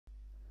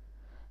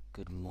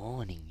Good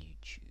morning,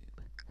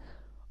 YouTube.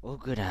 Or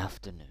good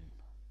afternoon.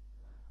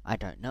 I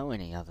don't know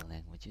any other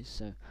languages,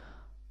 so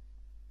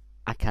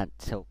I can't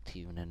talk to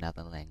you in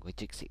another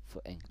language except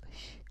for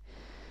English.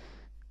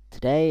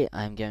 Today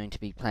I'm going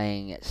to be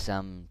playing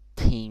some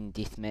team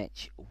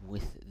deathmatch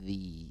with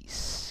the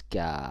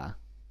Scar.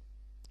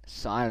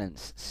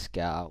 Silence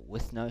Scar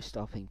with no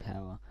stopping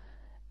power,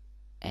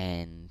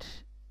 and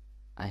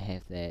I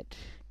have that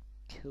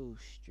kill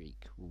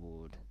streak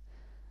reward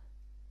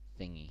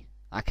thingy.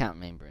 I can't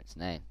remember its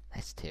name.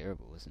 That's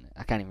terrible, isn't it?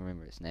 I can't even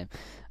remember its name.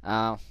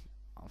 I'll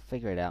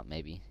figure it out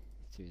maybe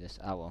through this.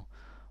 Oh well,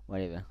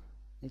 whatever.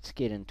 Let's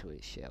get into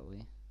it, shall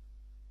we?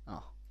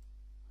 Oh.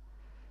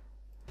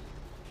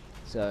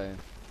 So,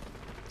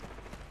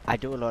 I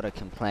do a lot of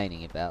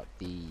complaining about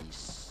the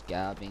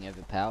Scar being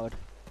overpowered.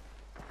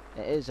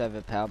 It is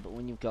overpowered, but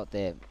when you've got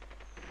that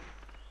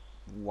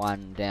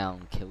one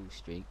down kill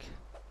streak,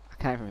 I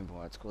can't remember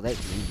what it's called.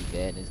 That's really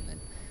bad, isn't it?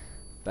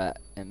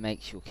 But it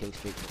makes your kill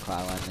streak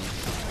require only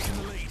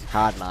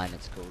hardline,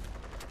 it's called.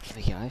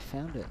 There we go, I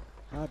found it.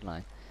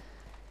 Hardline.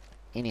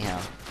 Anyhow,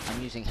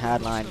 I'm using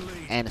hardline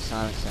and a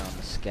silencer on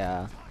the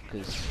Scar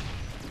because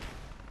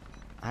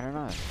I don't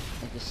know.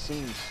 It just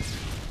seems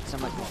so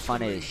much more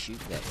funny to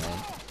shoot that way.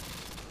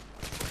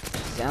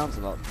 It sounds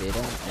a lot better,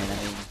 and I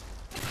mean,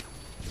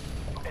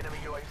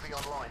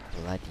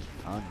 bloody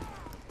fun.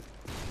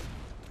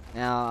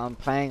 Now I'm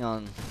playing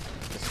on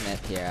this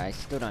map here. I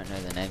still don't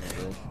know the name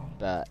of it,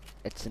 but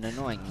it's an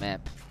annoying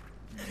map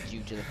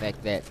due to the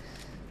fact that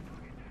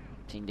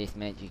team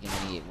deathmatch you can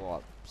only get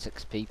what,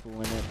 6 people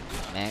in it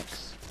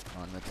max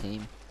on the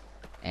team,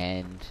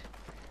 and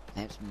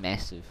that's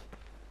massive.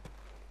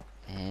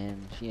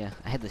 And yeah,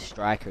 I had the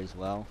striker as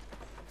well.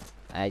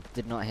 I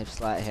did not have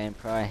sleight hand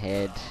pro, I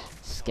had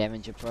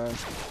scavenger pro,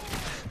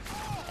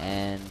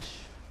 and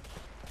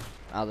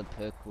other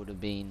perk would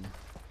have been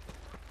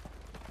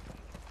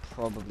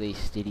probably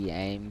steady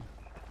aim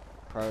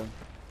pro.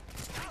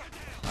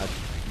 I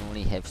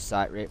normally have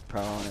sight rep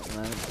pro on at the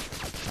moment.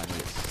 I'm trying to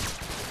get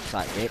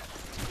sight rep.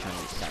 I'm trying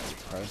to get sight rep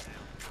pro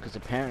because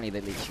apparently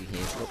that lets you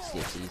hear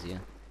footsteps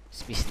easier,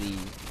 especially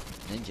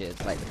ninja.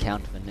 It's like the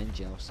count of a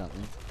ninja or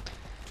something.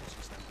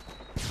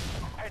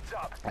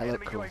 I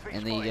look cool,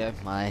 and there you go,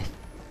 my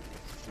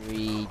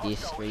 3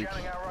 death streak.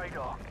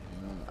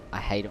 I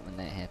hate it when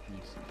that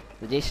happens.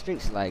 The death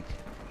streak's like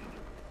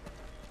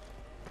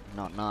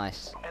not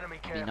nice.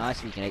 It'd be nice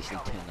if you can actually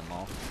turn them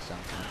off or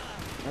something.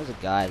 There's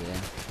a guy there.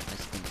 I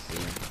just didn't see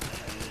him.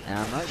 And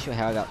I'm not sure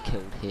how I got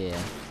killed here.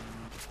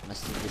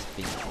 Must have just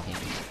been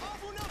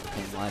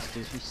ping wise,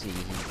 because we see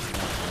him.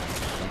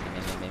 Bang,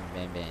 bang, bang, bang,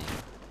 bang, bang.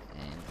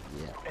 And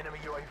yeah. Enemy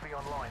UAV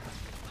online.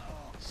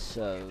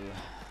 So,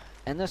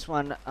 and this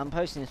one, I'm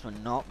posting this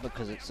one not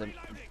because it's a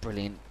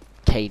brilliant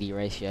KD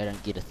ratio. I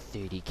don't get a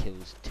 30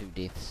 kills, 2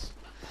 deaths.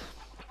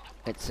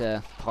 It's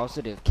a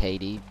positive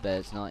KD, but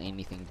it's not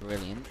anything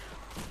brilliant.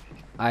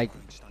 I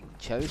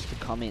chose to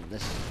comment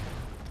this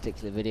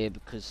particular video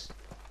because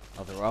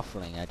of the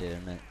ruffling I did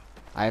in it.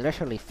 I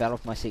literally fell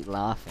off my seat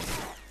laughing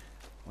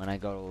when I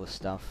got all this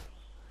stuff,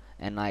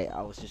 and I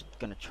was just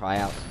gonna try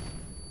out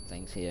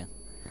things here.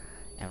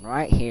 And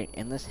right here,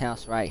 in this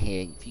house right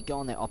here, if you go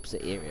in the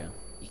opposite area,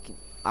 you can.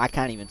 I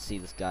can't even see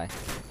this guy.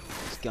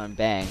 He's going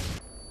bang.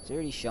 He's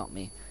already shot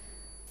me.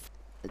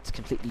 It's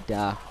completely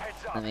dark.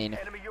 I mean,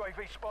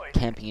 if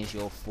camping is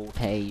your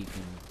forte, you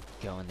can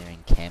go in there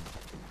and camp.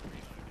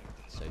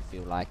 So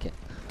feel like it.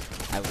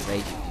 I would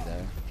rage at you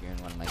though, if you're in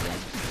one of my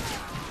games.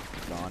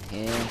 Go on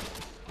here.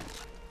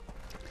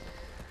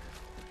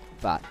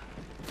 But,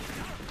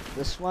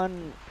 this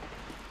one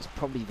is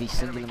probably the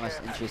singular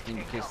most interesting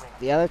because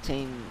the other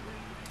team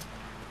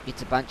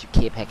gets a bunch of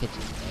care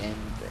packages and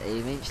they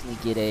eventually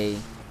get a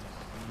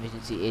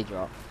emergency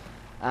airdrop.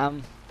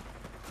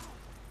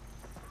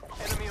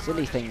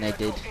 Silly thing they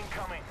did.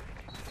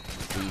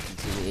 So you can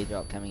see the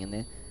airdrop coming in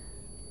there.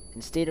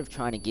 Instead of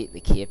trying to get the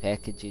care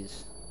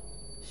packages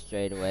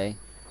straight away,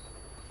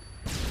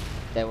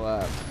 they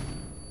were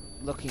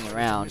looking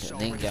around and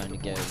then going to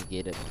go and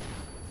get it.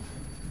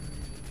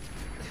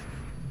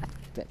 I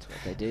think that's what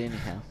they did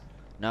anyhow.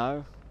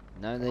 No,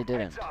 they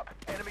didn't.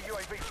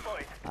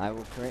 I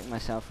will correct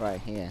myself right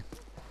here.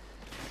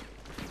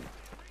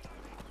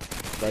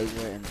 They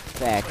were in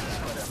fact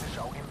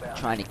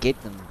trying to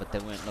get them, but they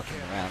weren't looking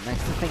around.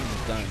 That's the thing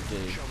you don't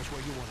do.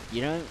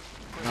 You don't,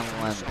 number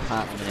one,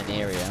 plant them in an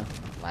area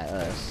like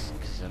this,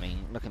 because I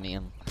mean, look at me,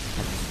 I'm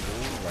having a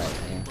wall right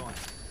here.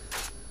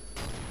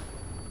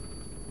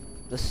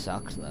 This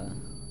sucks though.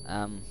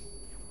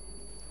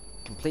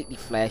 Completely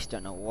flashed,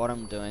 don't know what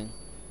I'm doing.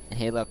 And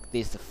here look,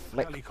 there's the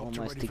flick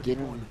almost to get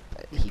him,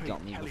 but he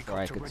got me before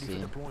I could see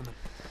him.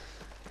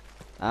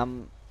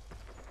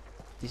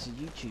 There's a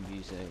YouTube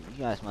user, you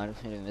guys might have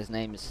heard of him, his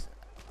name is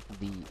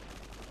the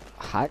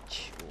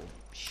Hutch, or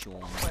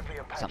Sean,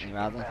 something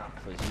rather,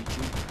 for his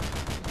YouTube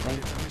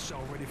thing.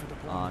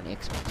 On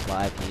Xbox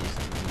Live he is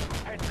the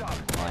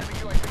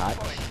Mikey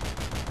Hutch,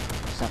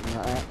 something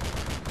like that.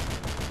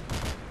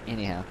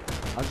 Anyhow,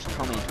 I'll just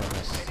comment on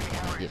this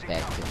and get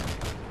back to him.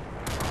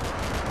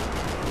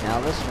 Now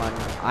this one,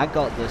 I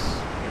got this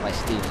by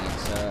stealing it,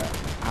 so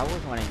I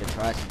was wanting to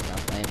try some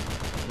stuff,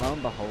 and lo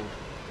and behold,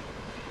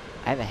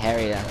 I have a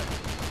Harrier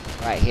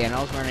right here, and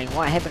I was wondering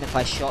what happened if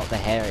I shot the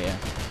Harrier.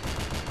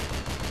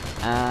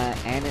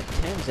 And it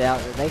turns out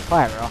that they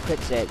fire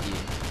rockets at you.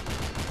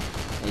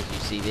 As you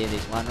see there,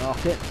 there's one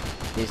rocket,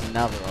 there's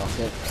another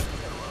rocket,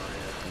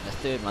 and the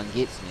third one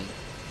gets me.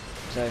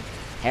 So,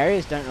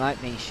 Harriers don't like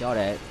being shot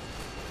at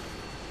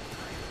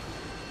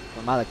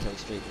from other kill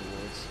streak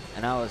rewards,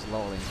 and I was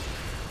lolling,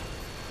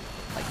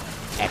 like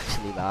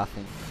actually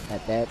laughing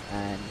at that,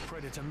 and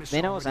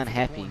then I was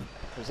unhappy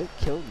because it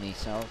killed me,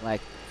 so I was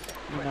like,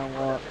 you know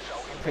what,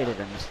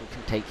 Predator missile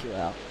can take you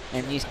out.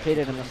 And these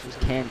Predator missiles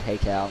can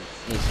take out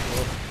these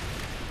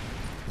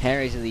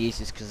Harriers are the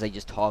easiest because they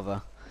just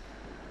hover.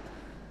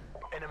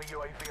 Enemy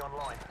UAV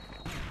online.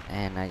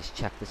 And I just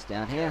chuck this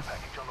down here.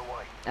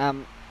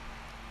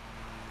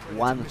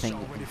 One thing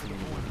that the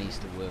community needs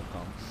to work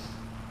on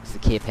is the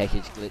care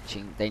package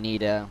glitching. They need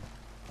to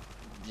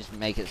just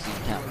make it so you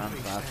can't run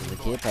fast with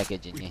the care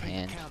package in your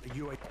hand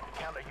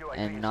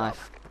and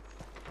knife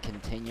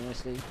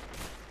continuously.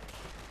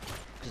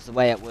 Because the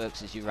way it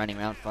works is you're running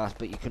around fast,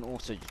 but you can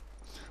also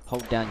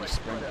hold down your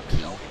sprint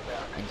key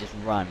and just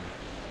run.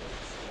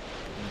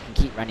 And you can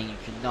keep running, you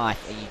can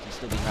knife, and you can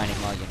still be running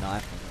while you're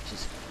knifing, which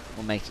is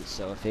what makes it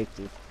so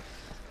effective.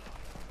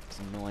 It's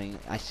annoying.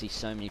 I see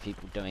so many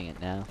people doing it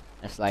now.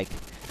 It's like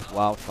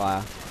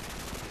wildfire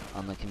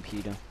on the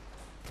computer.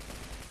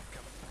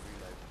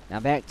 Now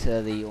back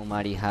to the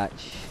Almighty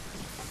Hutch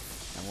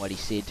and what he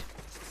said.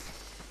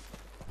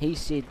 He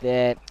said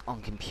that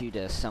on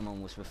computer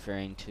someone was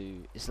referring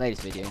to his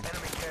latest video.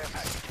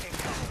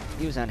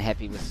 He was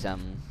unhappy with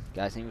some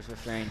guys, and he was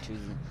referring to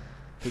the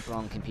people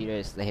on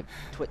computers, they have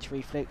twitch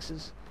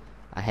reflexes.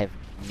 I have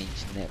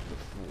mentioned that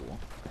before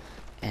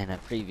in a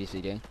previous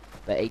video.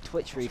 But a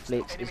twitch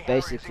reflex is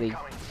basically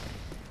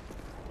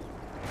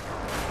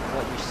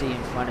what you see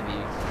in front of you.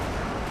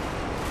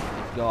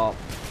 You've got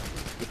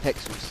your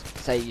pixels.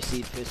 Say you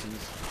see the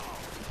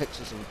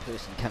pixels of a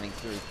person coming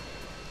through.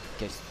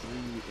 Goes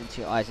through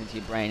into your eyes, into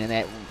your brain, and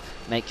that will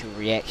make your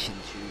reaction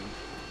to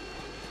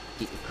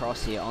get your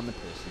crosshair on the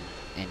person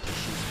and to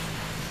shoot.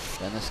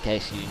 So in this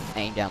case, you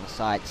aim down the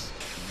sights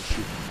and you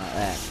shoot them like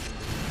that.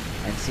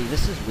 And see,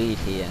 this is weird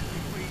here,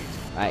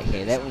 right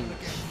here. That went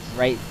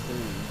straight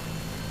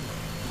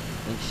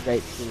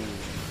through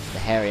the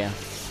Harrier.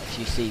 If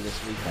you see this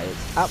replay,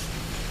 it's up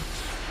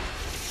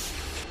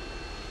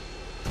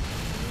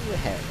through the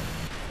Harrier.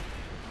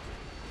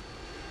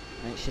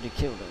 It should have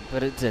killed him,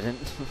 but it didn't.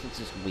 It's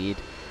just weird.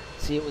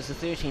 See, it was a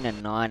 13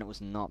 and 9. It was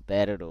not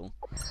bad at all.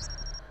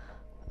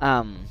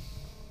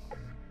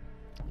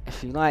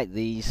 If you like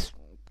these,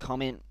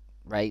 comment,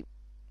 rate,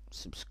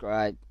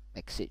 subscribe,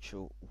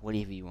 etc.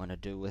 Whatever you want to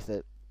do with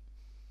it.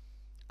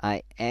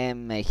 I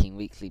am making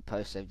weekly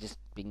posts. I've just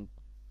been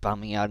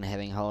bumming out and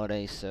having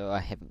holidays, so I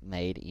haven't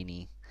made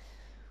any.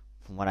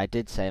 From what I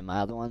did say in my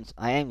other ones,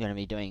 I am going to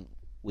be doing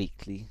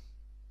weekly.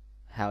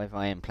 However,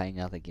 I am playing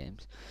other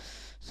games.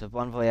 So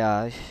bon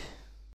voyage.